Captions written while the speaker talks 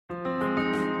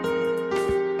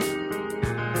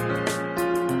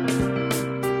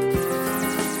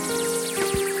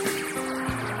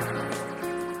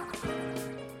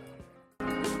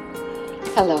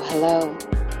Hello, hello.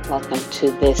 Welcome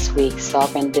to this week's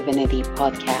Sovereign Divinity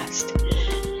podcast.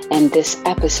 And this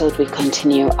episode, we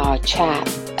continue our chat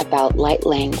about light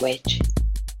language.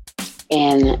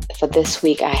 And for this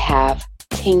week, I have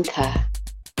Tinka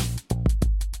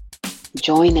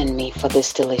joining me for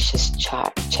this delicious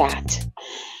chat.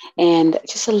 And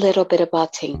just a little bit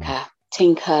about Tinka.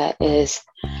 Tinka is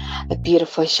a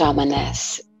beautiful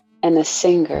shamaness and a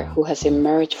singer who has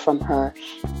emerged from her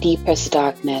deepest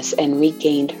darkness and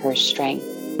regained her strength.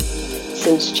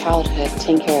 Since childhood,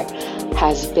 Tinka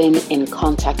has been in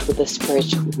contact with the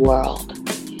spiritual world.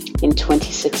 In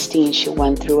 2016, she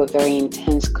went through a very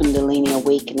intense Kundalini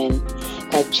awakening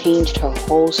that changed her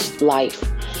whole life,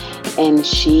 and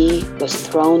she was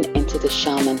thrown into the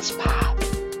shaman's path.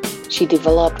 She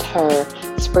developed her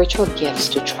spiritual gifts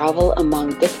to travel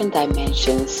among different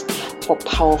dimensions for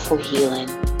powerful healing.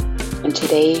 And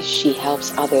today, she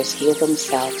helps others heal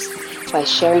themselves by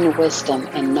sharing wisdom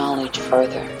and knowledge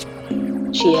further.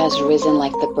 She has risen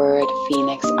like the bird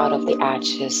phoenix out of the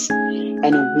ashes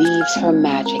and weaves her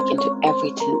magic into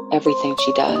everything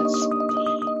she does.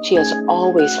 She has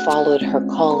always followed her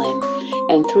calling,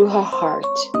 and through her heart,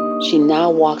 she now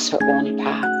walks her own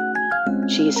path.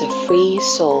 She is a free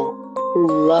soul who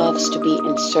loves to be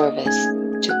in service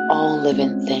to all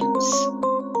living things.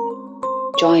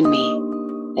 Join me.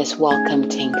 Let's welcome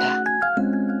Tinka.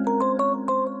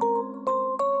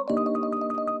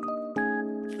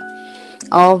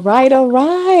 All right.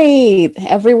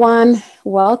 Everyone,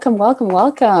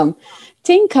 welcome.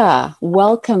 Tinka,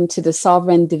 welcome to the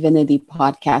Sovereign Divinity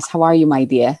podcast. How are you, my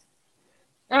dear?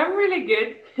 I'm really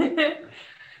good.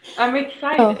 I'm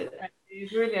excited. I'm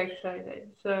really excited.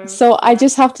 So I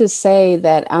just have to say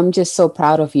that I'm just so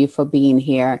proud of you for being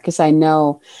here, because I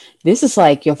know this is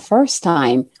like your first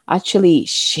time actually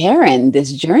sharing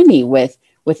this journey with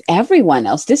everyone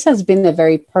else. This has been a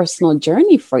very personal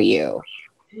journey for you.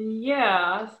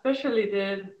 Yeah, especially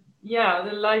the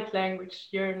light language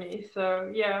journey.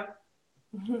 So yeah.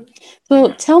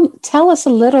 So tell us a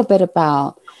little bit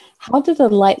about, how did the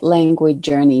light language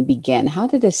journey begin? How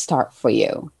did it start for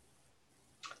you?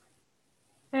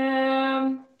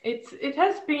 It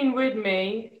has been with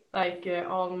me like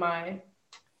all my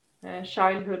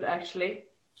childhood actually.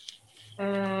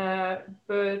 But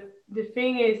the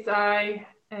thing is, I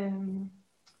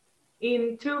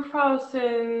in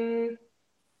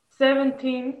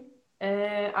 2017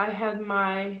 I had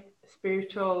my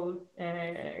spiritual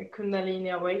Kundalini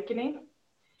awakening,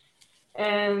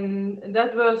 and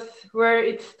that was where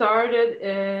it started.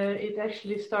 It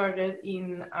actually started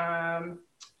in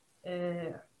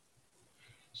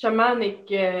shamanic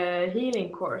healing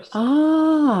course.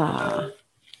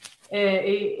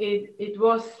 It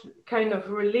was kind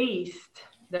of released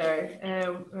there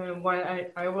while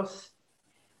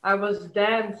I was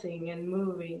dancing and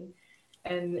moving,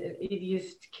 and it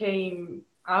just came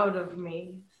out of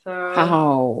me. So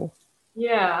Wow.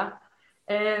 yeah,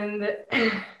 and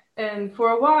and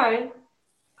for a while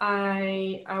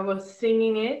I was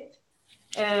singing it,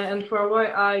 and for a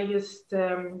while I just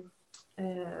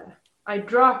I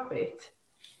drop it.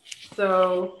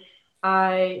 So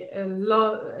I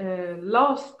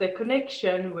lost the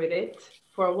connection with it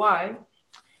for a while,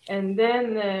 and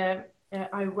then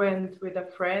I went with a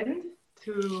friend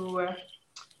to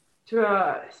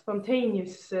a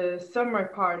spontaneous summer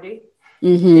party.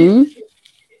 Mm-hmm.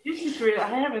 This is really, I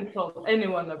haven't told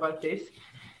anyone about this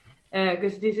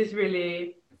because this is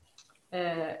really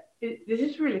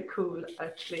cool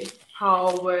actually, how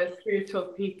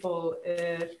spiritual people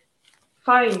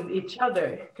find each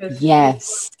other, because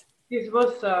Yes. this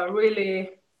was a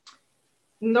really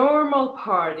normal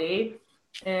party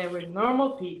with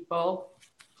normal people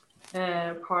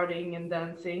partying and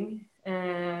dancing,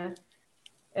 and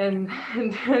and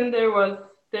then there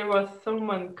was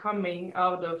someone coming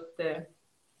out of the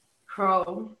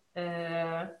crowd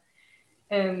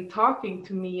and talking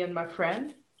to me and my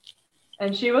friend,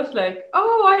 and she was like,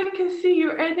 "Oh, I can see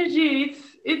your energy.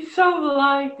 It's so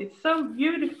light. It's so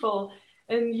beautiful,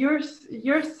 and you're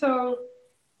so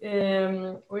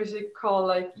what is it called?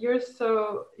 Like you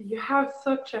have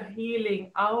such a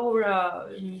healing aura."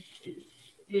 And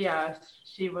yeah,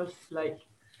 she was like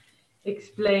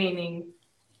explaining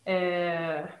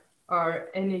our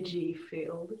energy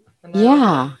field, and I was like,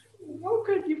 Yeah. "How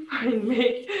could you find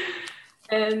me?"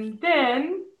 And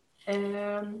then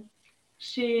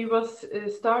she was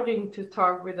starting to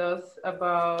talk with us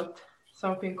about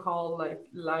something called like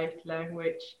light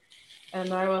language,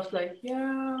 and I was like,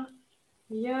 yeah,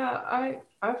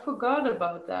 I forgot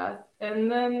about that. And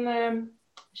then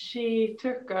she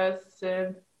took us.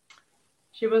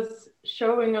 She was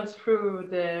showing us through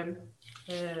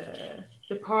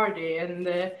the party, and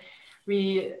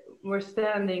we were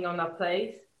standing on a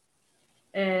place,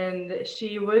 and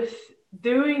she was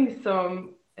doing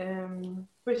some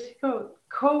what's it called,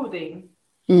 coding,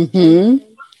 and Mm-hmm.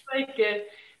 like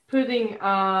putting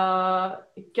a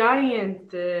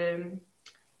giant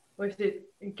what's it,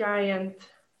 giant,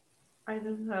 I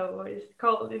don't know what it's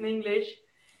called in English.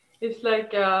 It's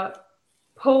like a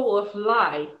pole of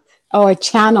light. Oh, a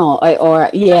channel, or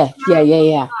yeah, yeah, yeah,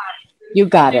 yeah. You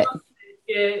got She it. was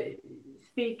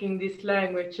speaking this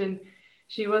language, and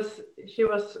she was she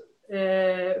was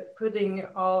putting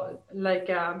all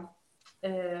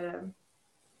uh,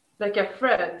 like a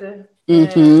thread.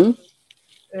 Mm-hmm.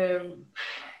 Um,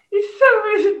 it's so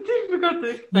difficult to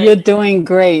You're explain. doing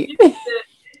great.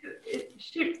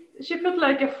 She put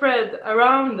like a thread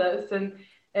around us,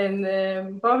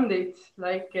 and bound it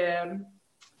like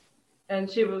and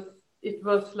she was, it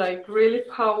was like really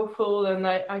powerful, and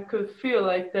I could feel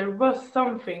like there was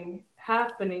something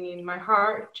happening in my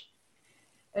heart,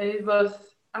 and it was,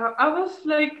 I was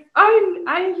like,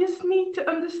 I just need to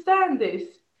understand this.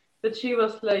 But she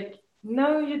was like,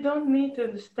 no, you don't need to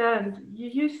understand,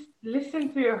 you just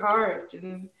listen to your heart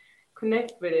and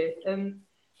connect with it. And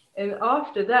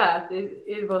after that,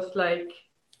 it was like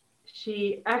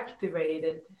she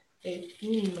activated it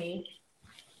in me.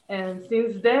 And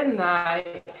since then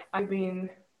I've been,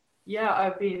 yeah,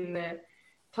 I've been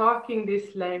talking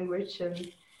this language, and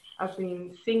I've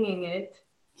been singing it.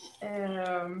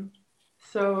 um,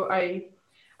 so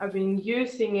I've been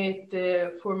using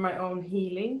it for my own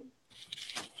healing,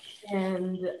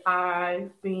 and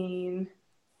I've been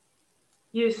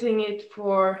using it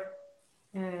for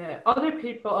other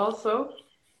people also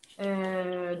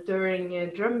during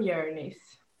drum journeys.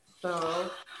 So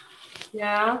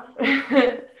yeah.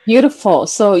 Beautiful.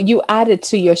 So you added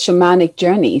to your shamanic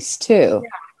journeys too.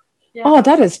 Oh, Yeah.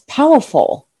 that is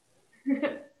powerful.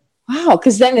 Wow.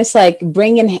 Because then it's like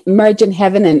merging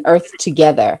heaven and earth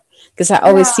together. Because I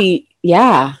always Yeah, see,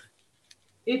 yeah.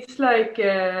 it's like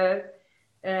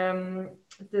um,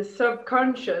 the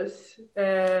subconscious,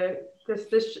 because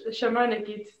the shamanic,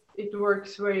 it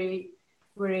works very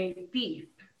very deep,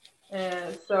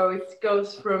 so it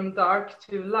goes from dark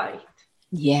to light.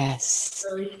 Yes.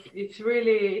 So it's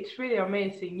really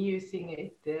amazing using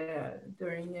it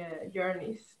during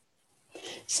journeys.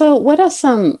 So, what are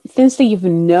some things that you've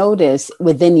noticed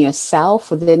within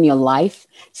yourself, within your life,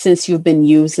 since you've been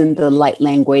using the light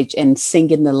language and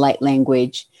singing the light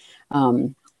language,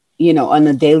 um, on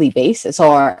a daily basis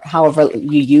or however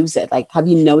you use it? Like, have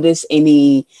you noticed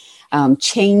any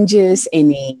changes?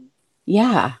 Any,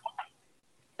 yeah.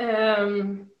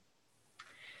 Um,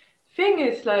 thing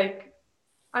is, like,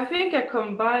 I think I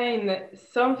combine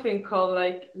something called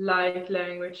like light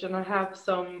language, and I have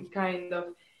some kind of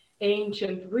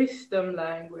ancient wisdom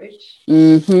language.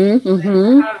 Mm-hmm.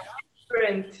 Mm-hmm. I have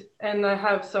different, and I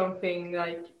have something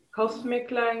like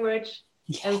cosmic language,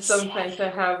 and Yes. sometimes I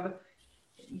have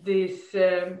this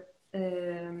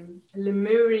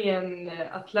Lemurian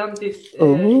Atlantis.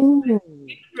 Oh,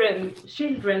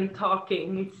 Children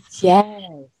talking. yes.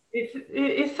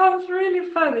 It sounds really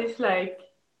fun. It's like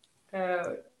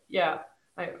yeah.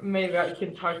 Maybe I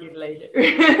can talk it later.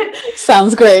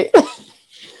 Sounds great. But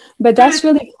But that's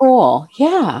really cool.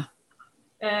 Yeah.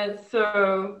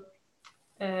 so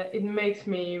it makes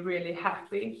me really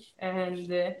happy,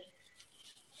 and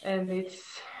it's,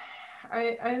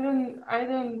 I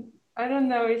don't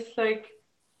know.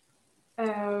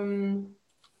 Um,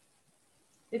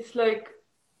 it's like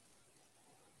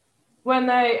when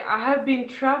I have been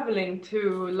traveling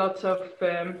to lots of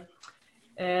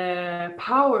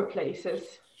power places,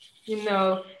 you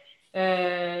know,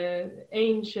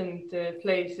 ancient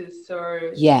places, or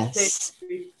places Yes.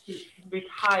 with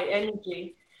high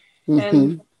energy, and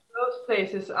Mm-hmm. those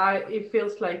places, I it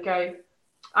feels like I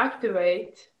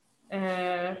activate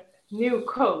uh, new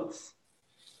codes,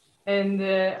 and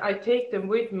I take them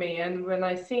with me. And when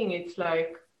I sing, it's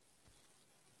like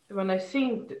when I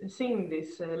sing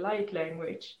this light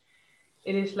language,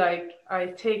 it is like I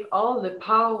take all the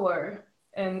power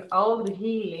and all the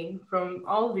healing from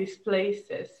all these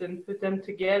places and put them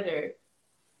together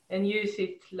and use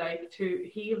it like to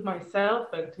heal myself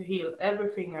and to heal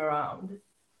everything around.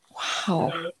 So,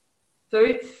 Wow. so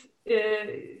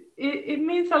it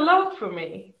means a lot for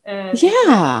me,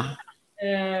 Yeah.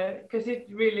 because it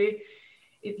really,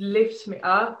 it lifts me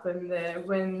up. And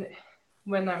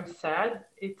when I'm sad,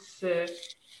 it's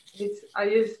I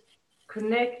just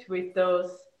connect with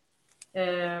those,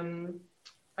 um,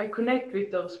 I connect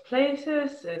with those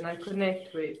places, and I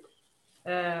connect with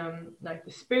like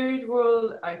the spirit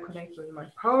world. I connect with my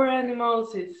power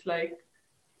animals. It's like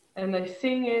and I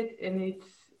sing it, and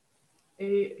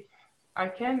it, I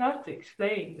cannot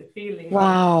explain the feeling of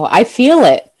Wow. I feel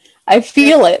it. I yeah,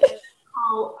 feel it.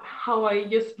 how I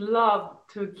just love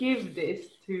to give this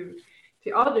to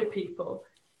other people,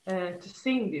 to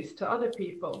sing this to other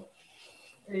people.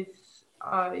 It's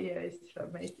yeah, it's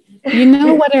You know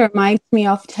amazing. what it reminds me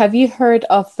of? Have you heard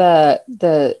of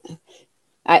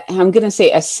I'm gonna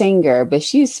say a singer, but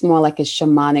she's more like a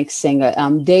shamanic singer.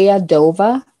 Dea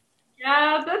Dova.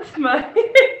 Yeah,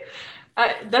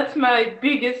 that's my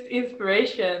biggest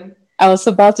inspiration. I was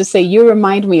about to say you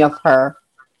remind me of her.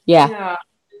 Yeah. Yeah,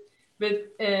 but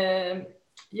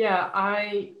yeah,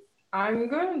 I'm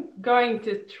going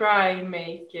to try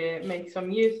make some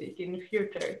music in the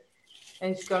future,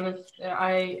 and it's gonna.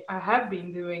 I have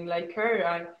been doing like her.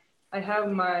 I have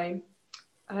my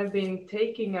I have been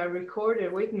taking a recorder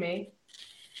with me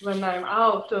when I'm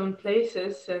out on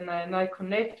places, and I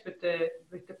connect with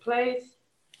the place,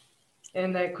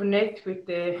 and I connect with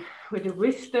the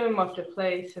wisdom of the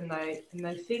place, and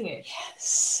I sing it.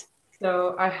 Yes.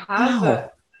 So I have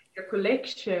Wow. a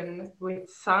collection with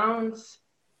sounds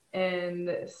and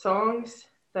songs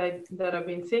that I've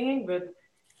been singing, but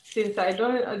since I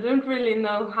don't really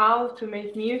know how to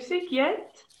make music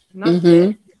yet, not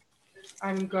Mm-hmm. yet,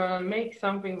 I'm gonna make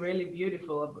something really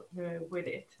beautiful with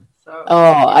it. So Oh,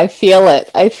 yeah, I feel it.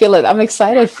 I feel it. I'm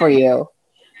excited for you.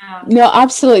 yeah, No,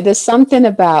 absolutely. There's something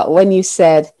about when you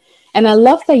said, and I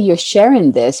love that you're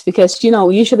sharing this because,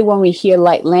 usually when we hear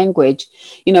light language,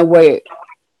 we're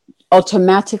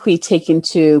automatically taken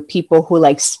to people who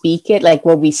like speak it, like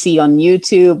what we see on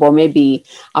YouTube or maybe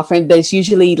our friend, but it's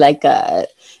usually like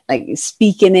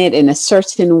speaking it in a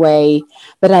certain way.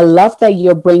 But I love that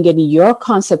you're bringing your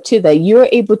concept too, that you're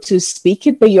able to speak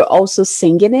it, but you're also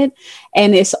singing it.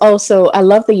 And it's also, I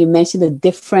love that you mentioned the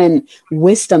different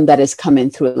wisdom that is coming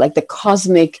through, like the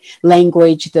cosmic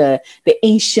language, the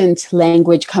ancient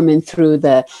language coming through,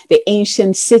 the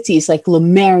ancient cities like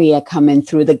Lemuria coming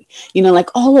through, like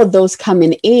all of those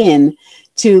coming in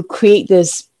to create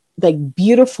this like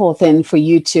beautiful thing for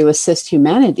you to assist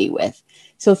humanity with.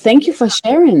 So thank you yeah. for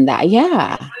sharing that.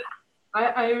 Yeah.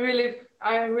 I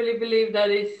really believe that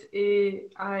is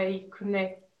I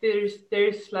connect.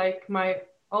 There's like my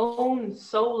own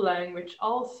soul language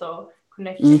also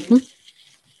connecting with Hmm.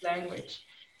 language.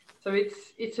 So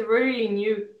it's a very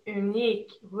new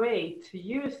unique way to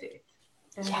use it.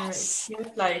 It's Yes.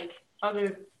 not like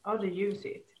other use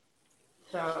it.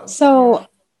 So yeah. So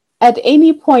at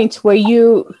any point where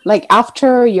you like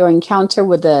after your encounter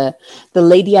with the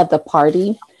lady at the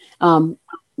party, um,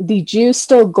 did you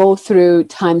still go through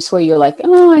times where you're like,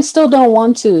 oh, I still don't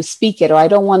want to speak it, or I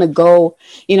don't want to go,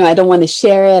 I don't want to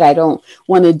share it, I don't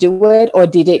want to do it, or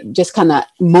did it just kind of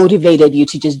motivated you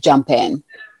to just jump in?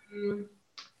 Mm.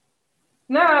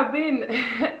 No, I've been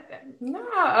no,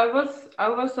 I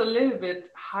was a little bit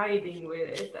hiding with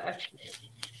it actually.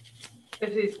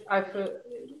 It is I feel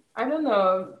I don't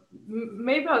know.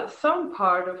 Maybe some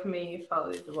part of me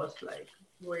felt it was like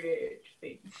weird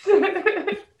things.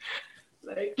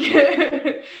 Like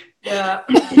yeah.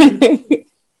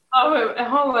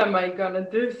 How am I gonna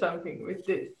do something with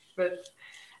this? But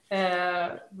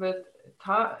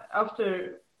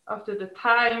after the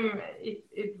time,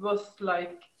 it was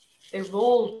like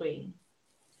evolving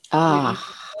with my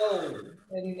Ah, soul,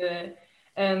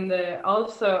 and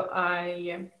also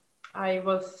I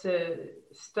was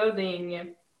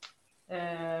studying,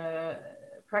 uh,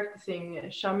 practicing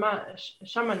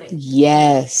shamanic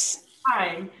yes.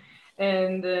 time,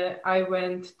 and I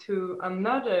went to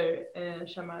another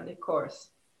shamanic course,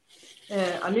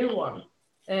 a new one,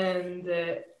 and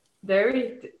there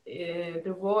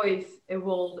the voice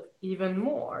evolved even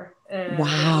more.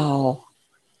 Wow.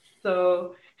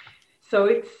 So so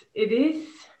it is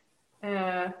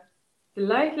uh, the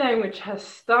light language has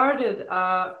started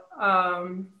a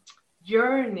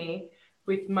journey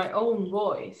with my own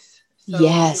voice. So it's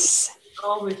Yes.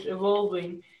 always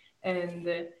evolving, and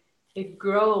it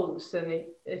grows and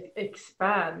it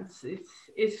expands.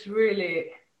 It's really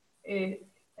it,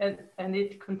 and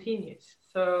it continues.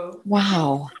 So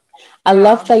Wow. I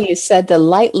love yeah, that you said the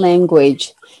light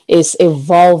language is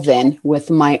evolving with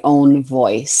my own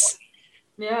voice.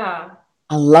 yeah.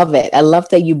 I love it. I love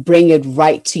that you bring it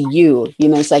right to you.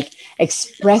 It's like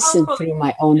It's a expressing humble through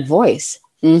my own voice.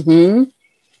 Hmm.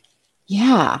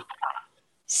 Yeah.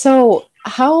 So,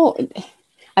 how,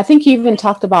 I think you even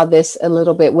talked about this a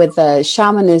little bit with the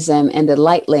shamanism and the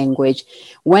light language.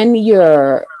 When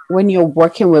you're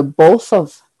working with both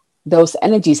of those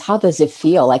energies, how does it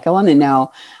feel? Like I want to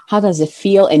know, how does it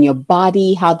feel in your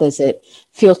body? How does it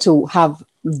feel to have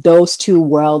those two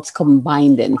worlds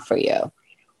combined in for you?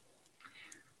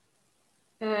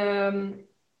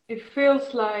 it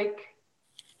feels like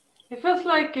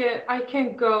I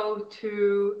can go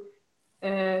to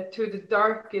the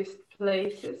darkest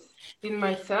places in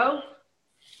myself,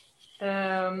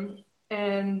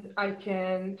 and I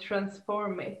can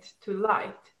transform it to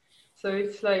light. So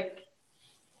it's like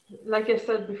I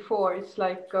said before, it's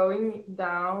like going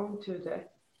down to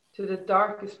the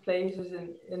darkest places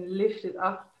and lift it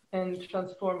up and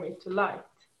transform it to light.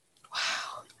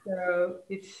 Wow. So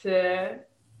it's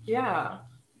yeah.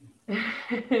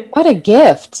 What a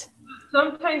gift.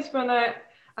 Sometimes when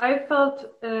I felt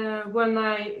when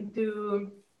I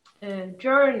do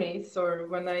journeys or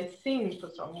when I sing for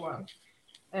someone,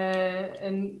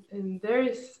 and there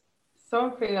is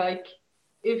something like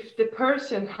if the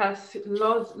person has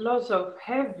lots of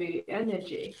heavy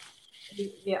energy.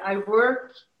 Yeah, I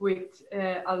work with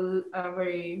a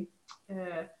very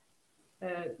uh,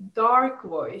 dark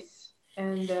voice,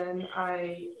 and then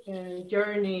I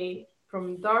journey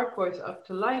from dark voice up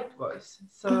to light voice.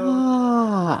 So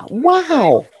Ah, it's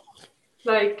wow.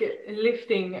 like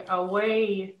lifting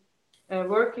away,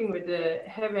 working with the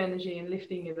heavy energy and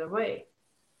lifting it away.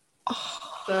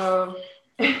 So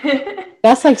I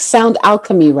That's like sound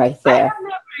alchemy right there. have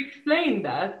never explained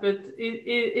that, but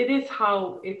it is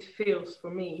how it feels for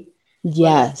me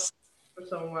when I Yes. for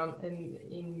someone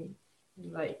in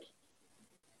like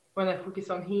when I focus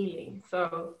on healing.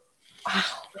 So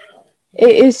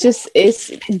It's just,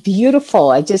 it's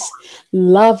beautiful. I just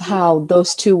love how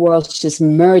those two worlds just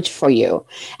merge for you.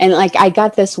 And like, I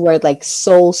got this word like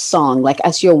soul song, like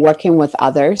as you're working with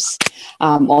others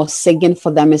or singing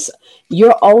for them, is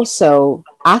you're also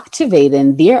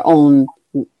activating their own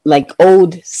like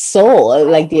old soul,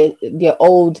 like their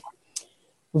old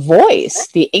voice,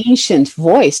 the ancient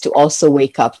voice to also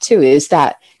wake up too. Is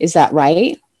that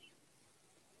right?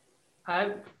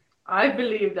 I I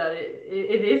believe that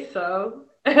it is so.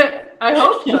 I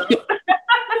hope so.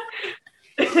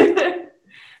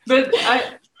 But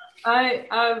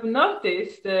I've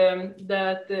noticed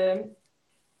that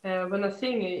when I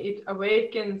sing, it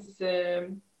awakens.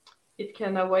 It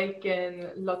can awaken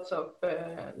lots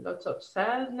of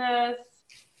sadness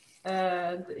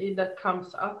that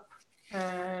comes up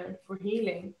for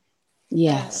healing.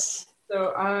 Uh, Yes.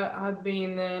 so I've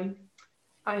been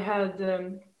I had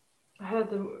I had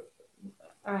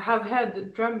I have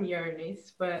had drum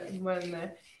journeys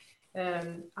when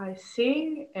I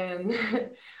sing, and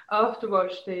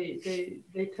afterwards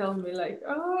they tell me like,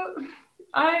 oh,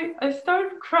 I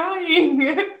start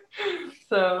crying.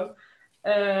 So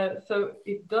so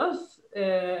it does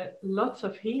lots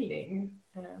of healing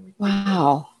with people.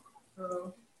 Wow.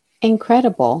 So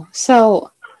Incredible.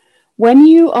 So when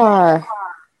you are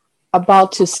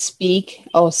about to speak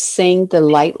or sing the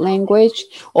light language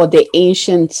or the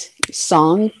ancient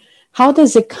song, how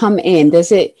does it come in? Do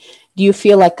you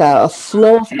feel like a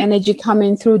flow of energy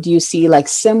coming through? Do you see like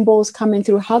symbols coming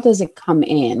through? How does it come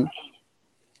in?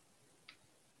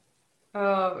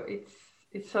 oh,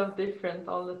 it's so different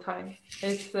all the time.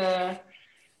 It's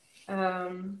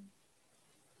um,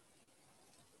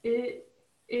 it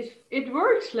it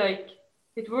works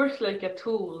like a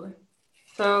tool.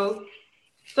 So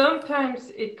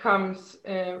sometimes it comes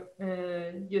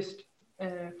just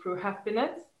through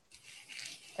happiness,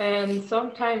 and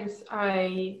sometimes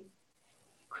I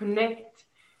connect,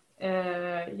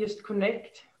 just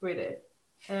connect with it.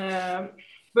 Um,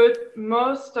 but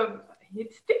most of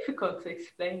it's difficult to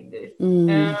explain this.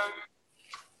 Mm.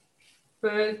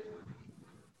 But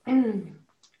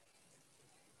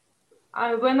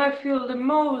when I feel the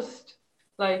most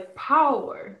like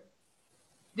power,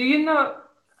 do you know?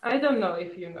 I don't know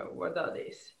if you know what that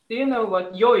is. Do you know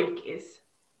what yoik is?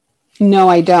 No,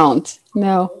 I don't.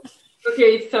 No.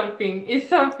 Okay, it's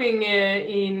something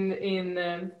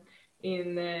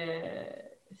in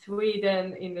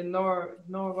Sweden, in the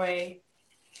Norway.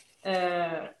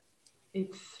 Uh,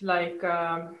 it's like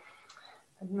a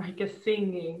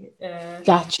singing.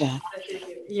 Gotcha.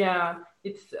 Yeah,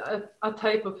 it's a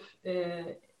type of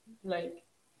like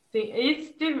thing.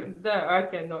 It's different. I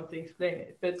cannot explain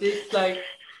it, but it's like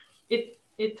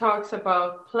it talks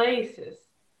about places.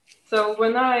 So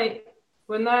when I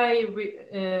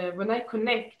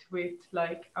connect with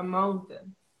like a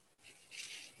mountain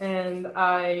and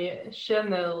I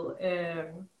channel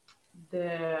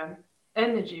the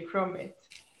energy from it,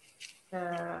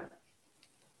 uh,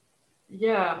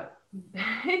 yeah,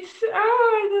 it's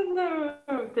I don't know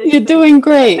how to You're explain doing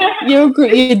great. You're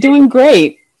doing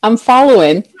great. I'm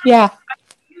following. Yeah.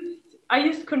 I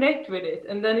just connect with it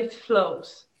and then it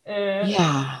flows.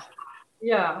 Yeah.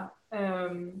 Yeah,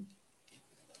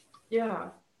 yeah.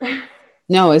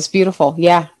 No, it's beautiful.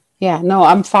 Yeah. Yeah. No,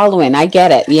 I'm following. I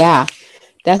get it. Yeah.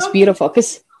 That's Some people beautiful.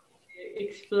 Because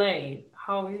explain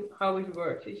how it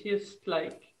works. It's just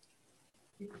like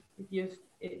it just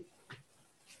is.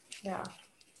 Yeah.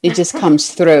 it just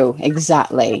comes through.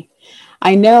 Exactly.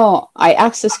 I know I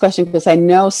asked this question because I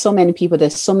know so many people,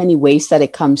 there's so many ways that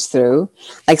it comes through.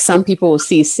 Like some people will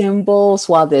see symbols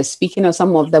while they're speaking, or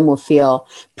some of them will feel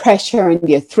pressure in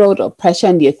their throat or pressure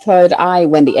in their third eye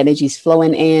when the energy is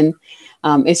flowing in.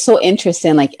 It's so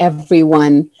interesting. Like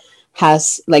everyone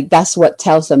has, like, that's what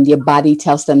tells them, their body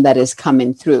tells them that it's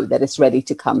coming through, that it's ready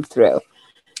to come through.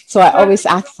 So I But always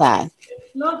ask that.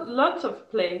 not lots of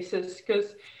places,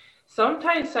 because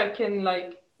sometimes I can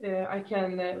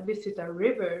visit a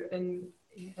river, and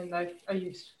I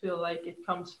just feel like it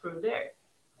comes through there,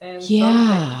 and sometimes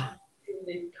Yeah,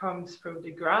 it comes through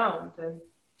the ground,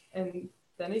 and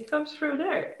then it comes through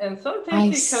there, and sometimes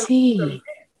I it comes from see.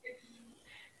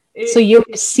 So it, you're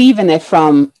it receiving it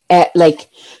from like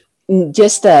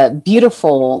just the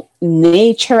beautiful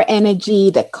nature energy,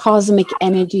 the cosmic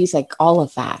energies, like all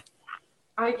of that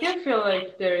I can feel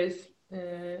like there is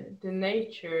the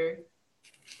nature.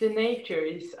 The nature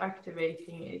is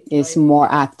activating it. is Like more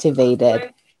when activated. you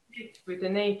connect with the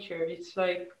nature, it's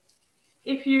like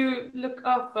if you look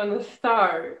up on a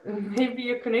star, maybe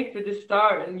you connect with the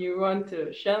star and you want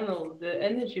to channel the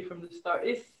energy from the star.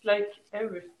 It's like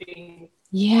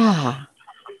Yeah,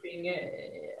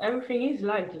 everything is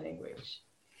light language.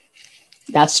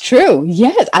 that's true.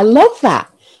 Yes, I love that.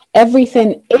 Yeah.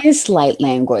 Everything is light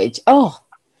language. Oh,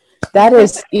 that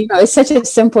is, it's such a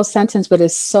simple sentence, but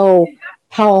it's so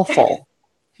powerful.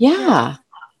 Yeah. Yeah.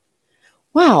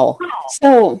 Wow.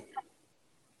 So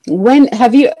when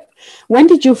have you, when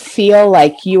did you feel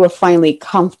like you were finally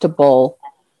comfortable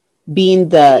being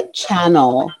the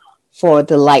channel for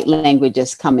the light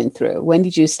languages coming through? When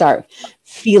did you start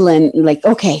feeling like,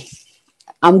 okay,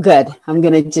 I'm good. I'm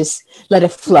going to just let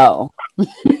it flow?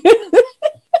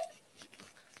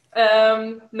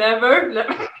 Never.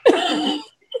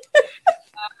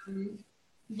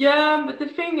 Yeah, but the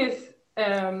thing is,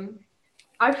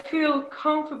 I feel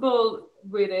comfortable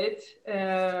with it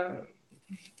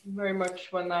very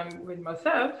much when I'm with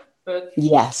myself. But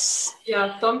Yes.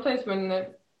 yeah, sometimes when,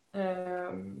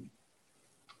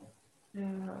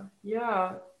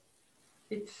 yeah,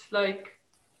 it's like,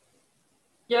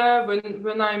 yeah,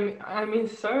 when I'm in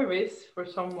service for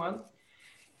someone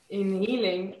in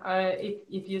healing,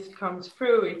 it just comes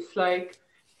through. It's like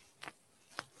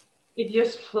it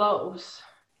just flows.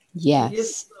 It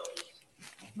just Yes. flows.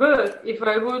 But if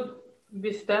I would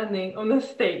be standing on a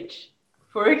stage,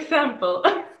 for example,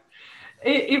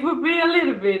 it would be a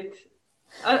little bit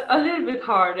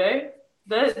harder.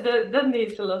 That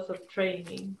needs a lot of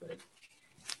training. But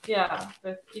yeah,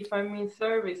 but if I'm in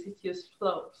service, it just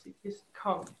flows. It just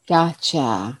comes,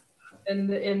 Gotcha. and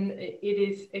it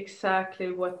is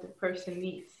exactly what the person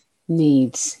needs.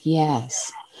 Needs.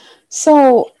 Yes.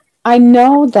 So I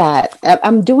know that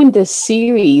I'm doing this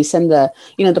series and the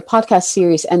podcast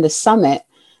series and the summit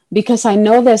because I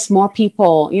know there's more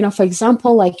people, for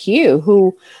example, like you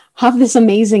who have this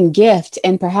amazing gift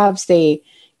and perhaps they,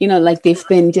 like they've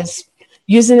been just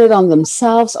using it on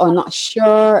themselves or not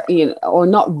sure, or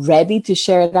not ready to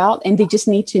share it out. And they just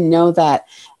need to know that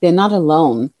they're not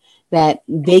alone, that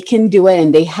they can do it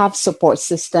and they have support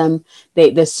system.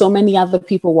 There's so many other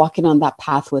people walking on that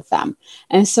path with them.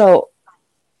 And so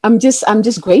I'm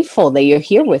just grateful that you're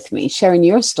here with me sharing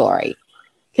your story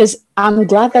because I'm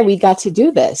glad that we got to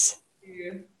do this,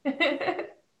 Yeah.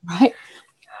 right?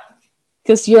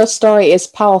 Because your story is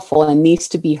powerful and needs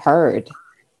to be heard.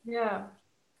 Yeah,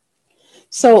 it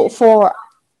So needs for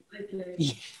light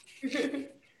language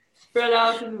spread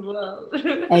out in the world.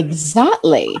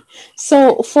 exactly.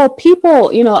 So for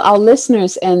people, our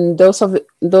listeners and those of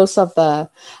the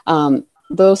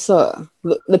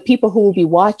people who will be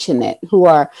watching it, who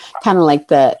are kind of like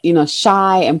the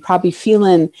shy and probably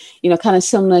feeling kind of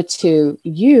similar to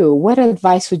you, what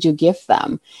advice would you give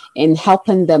them in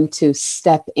helping them to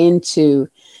step into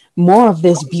more of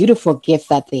this beautiful gift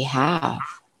that they have?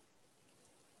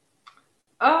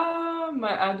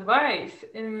 My advice,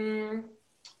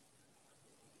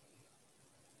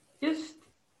 just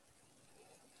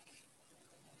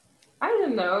I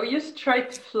don't know, just try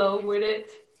to flow with it.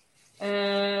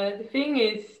 The thing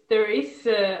is, there is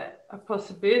a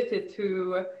possibility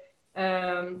to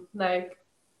um, like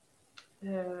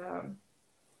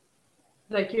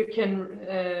you can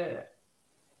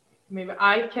maybe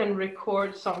I can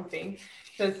record something,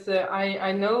 because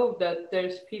I know that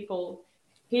there's people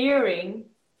hearing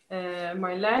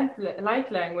my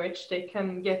light language, they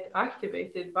can get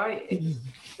activated by it.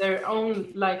 Their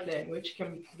own light language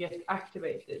can get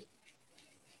activated.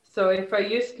 So if I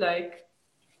just like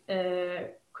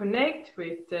connect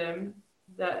with the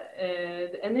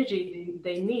energy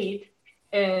they need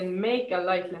and make a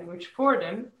light language for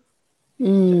them to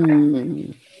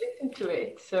listen to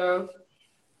it. So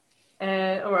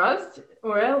or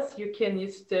else you can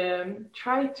just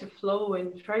try to flow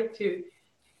and try to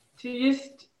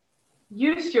just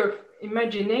use your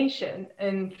imagination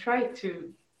and try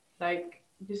to like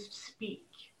just speak.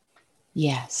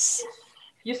 Yes.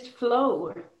 Just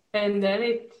flow, and then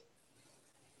it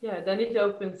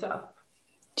opens up.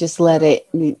 Just let it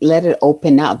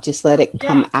open up. Just let it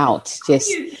come out.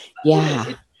 Just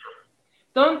yeah.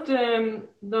 Don't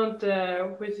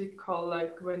what is it called,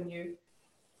 like when you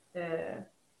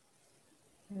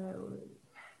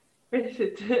what is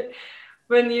it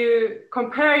when you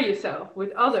compare yourself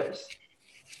with others,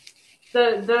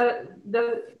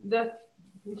 that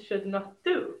you should not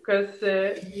do, because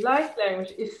light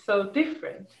language is so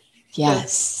different.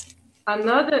 Yes.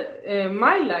 Another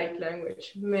my light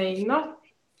language may not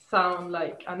sound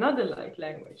like another light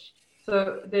language,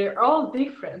 so they're all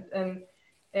different.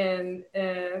 And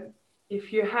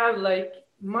if you have like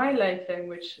my light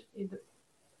language,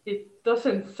 it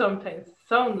doesn't sometimes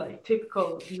sound like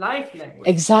typical light language.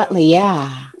 Exactly. So,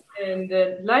 yeah. and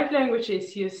light language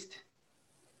is just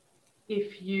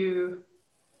if you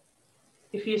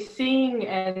sing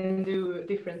and do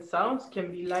different sounds,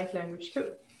 can be light language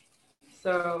too.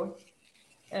 So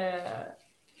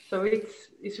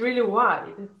it's really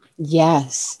wide.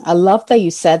 Yes. I love that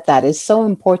you said that. It's so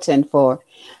important for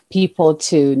people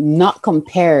to not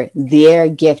compare their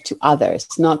gift to others,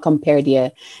 not compare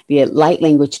their light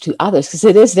language to others, because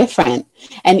it is different.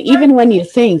 And even when you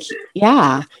think,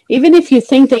 even if you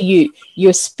think that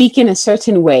you're speaking a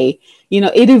certain way,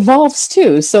 it evolves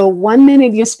too. So one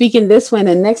minute you're speaking this way, and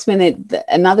the next minute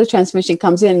another transmission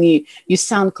comes in, and you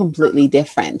sound completely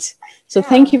different. So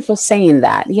thank you for saying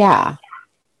that. Yeah.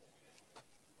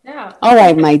 All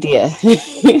right, my dear.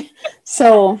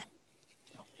 So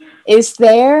is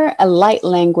there a light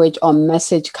language or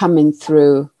message coming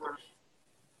through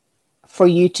for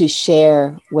you to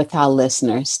share with our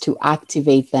listeners, to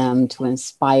activate them, to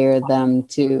inspire them,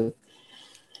 to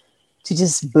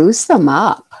just boost them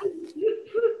up?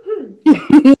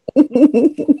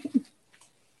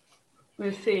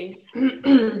 We'll see.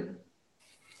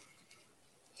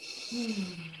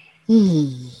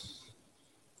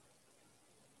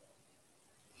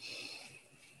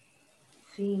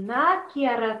 Sina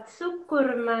kiara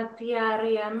tsukurma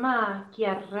tiaria ma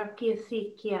kiara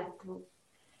kisikiatu.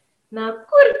 Na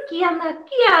kurkia na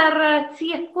kiara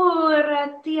tiakura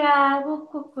tiavu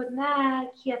kukuna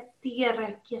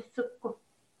kiatira kiasuku.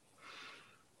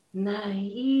 Na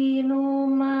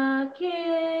inuma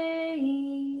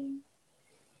kei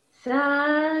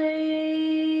sai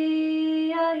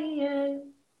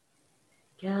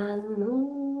kanu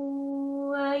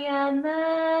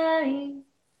ayanai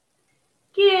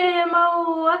ke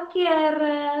maua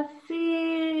kiara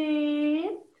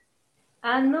sit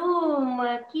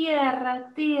anuma kiara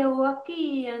tewa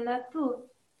kia na tu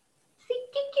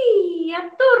sikiki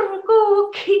aturko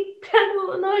kitanu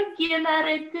no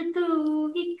kienare tu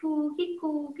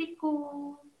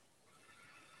hiku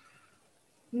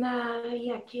na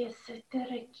ya kese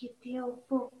tere kiti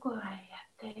opoko ya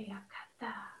te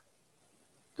yakata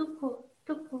tuku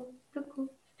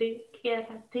te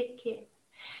kiara teke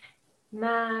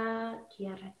na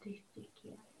kiara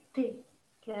te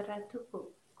kiara tuku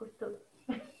kutu.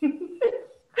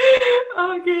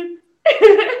 Oh, good.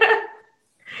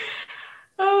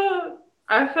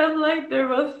 I felt like there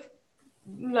was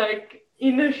like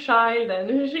inner child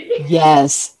energy.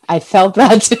 Yes, I felt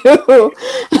that too.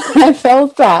 I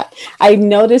felt that. I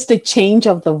noticed the change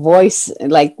of the voice,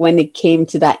 like when it came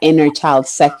to that inner child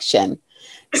section.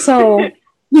 So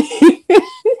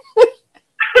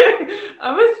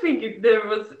I was thinking there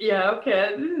was, okay, I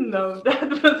didn't know that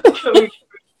was coming.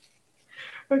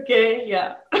 Okay,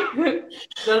 yeah.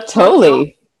 That's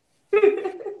totally.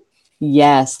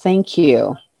 Yes, thank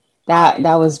you. That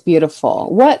was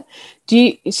beautiful.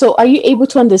 So are you able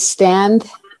to understand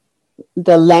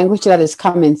the language that is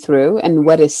coming through and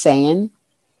what it's saying?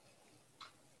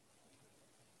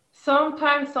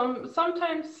 Sometimes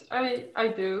I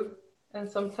do, and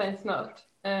sometimes not.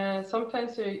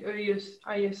 Sometimes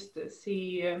I used to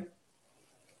see.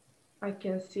 I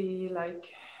can see like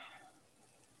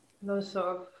lots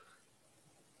of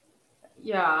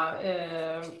what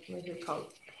is it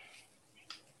called?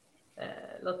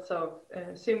 Lots of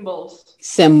symbols.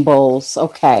 Symbols,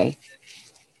 okay.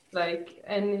 like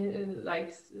and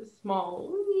like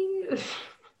small.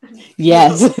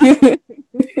 Yes.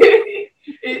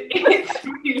 It's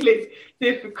really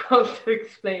difficult to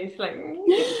explain. It's like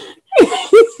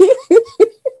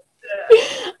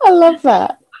I love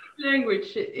that.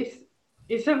 language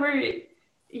is a very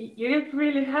you get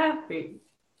really happy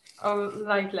of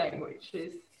light language.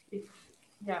 It's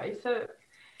yeah it's a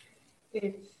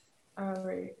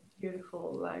very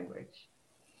beautiful language.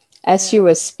 As you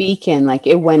were speaking, like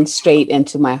it went straight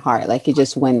into my heart, like it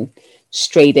just went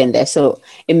straight in there. So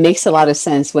it makes a lot of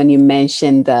sense when you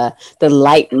mentioned the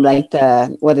light, like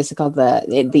the, what is it called,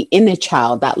 the inner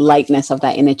child, that lightness of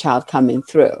that inner child coming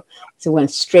through. So it went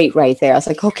straight right there. I was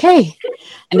like, okay.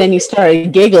 And then you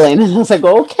started giggling, and I was like,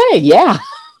 okay, yeah.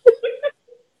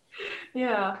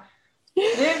 Yeah,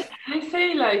 they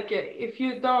say like if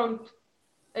you don't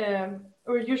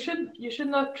or you should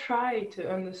not try to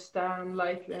understand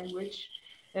light language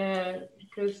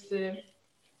because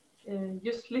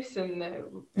just listen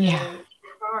Yeah.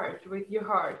 with your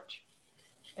heart,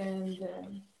 and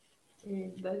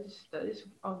that is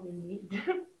all we need.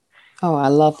 Oh, I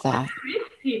love that. There is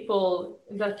people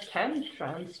that can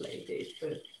translate it,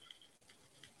 but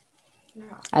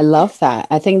yeah, I love that.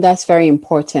 I think that's very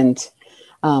important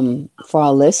for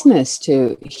our listeners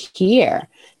to hear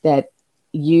that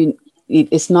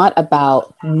it's not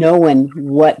about knowing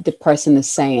what the person is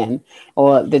saying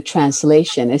or the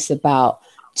translation. It's about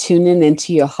tuning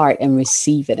into your heart and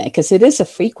receiving it, because it is a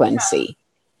frequency.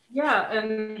 yeah,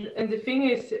 and the thing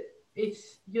is,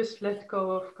 it's just let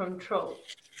go of control.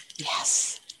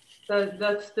 Yes.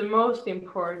 That's the most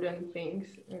important things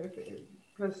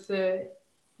because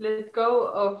let go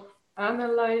of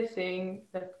analyzing,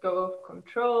 let go of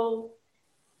control.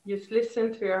 Just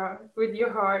listen to with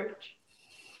your heart.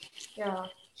 Yeah,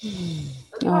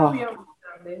 that's how we Oh,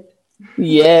 understand it.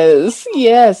 yes,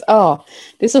 yes. Oh,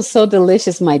 this was so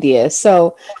delicious, my dear.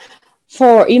 So,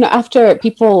 for, after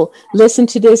people listen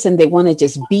to this and they want to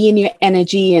just be in your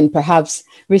energy and perhaps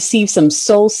receive some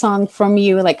soul song from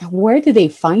you, like, where do they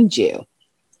find you?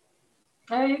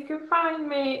 You can find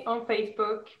me on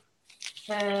Facebook,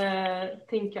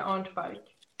 Tinka Arndt.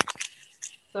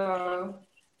 So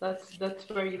that's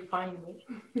where you find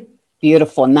me.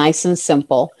 Beautiful, nice and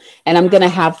simple. And I'm going to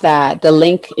have the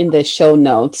link in the show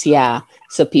notes. Yeah.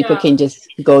 So people Yeah, can just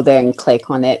go there and click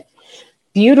on it. yeah,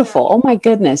 Beautiful. Oh my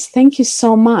goodness. Thank you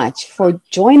so much for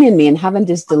joining me and having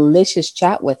this delicious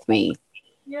chat with me.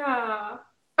 yeah.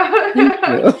 Thank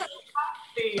I'm you.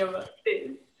 happy about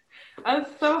this. I'm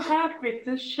so happy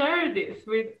to share this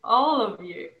with all of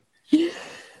you.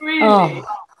 Really. Oh,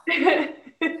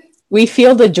 we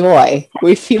feel the joy.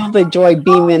 We feel the joy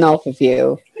beaming off of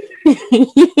you.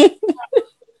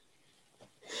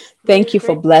 Thank Really you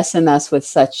for great. blessing us with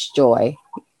such joy.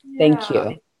 Thank Yeah.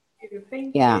 you.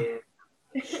 Thank Yeah. you.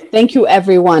 Thank you,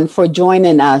 everyone, for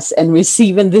joining us and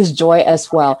receiving this joy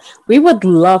as well. We would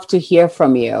love to hear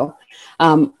from you.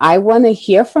 I want to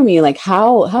hear from you. Like,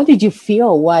 how did you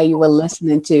feel while you were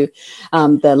listening to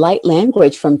the light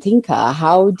language from Tinka?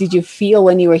 How did you feel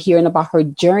when you were hearing about her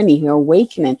journey, her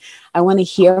awakening? I want to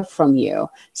hear from you.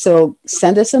 So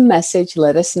send us a message.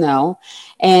 Let us know.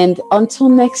 And until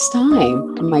next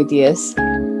time, my dears,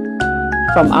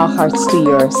 from our hearts to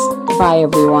yours. Bye,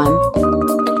 everyone.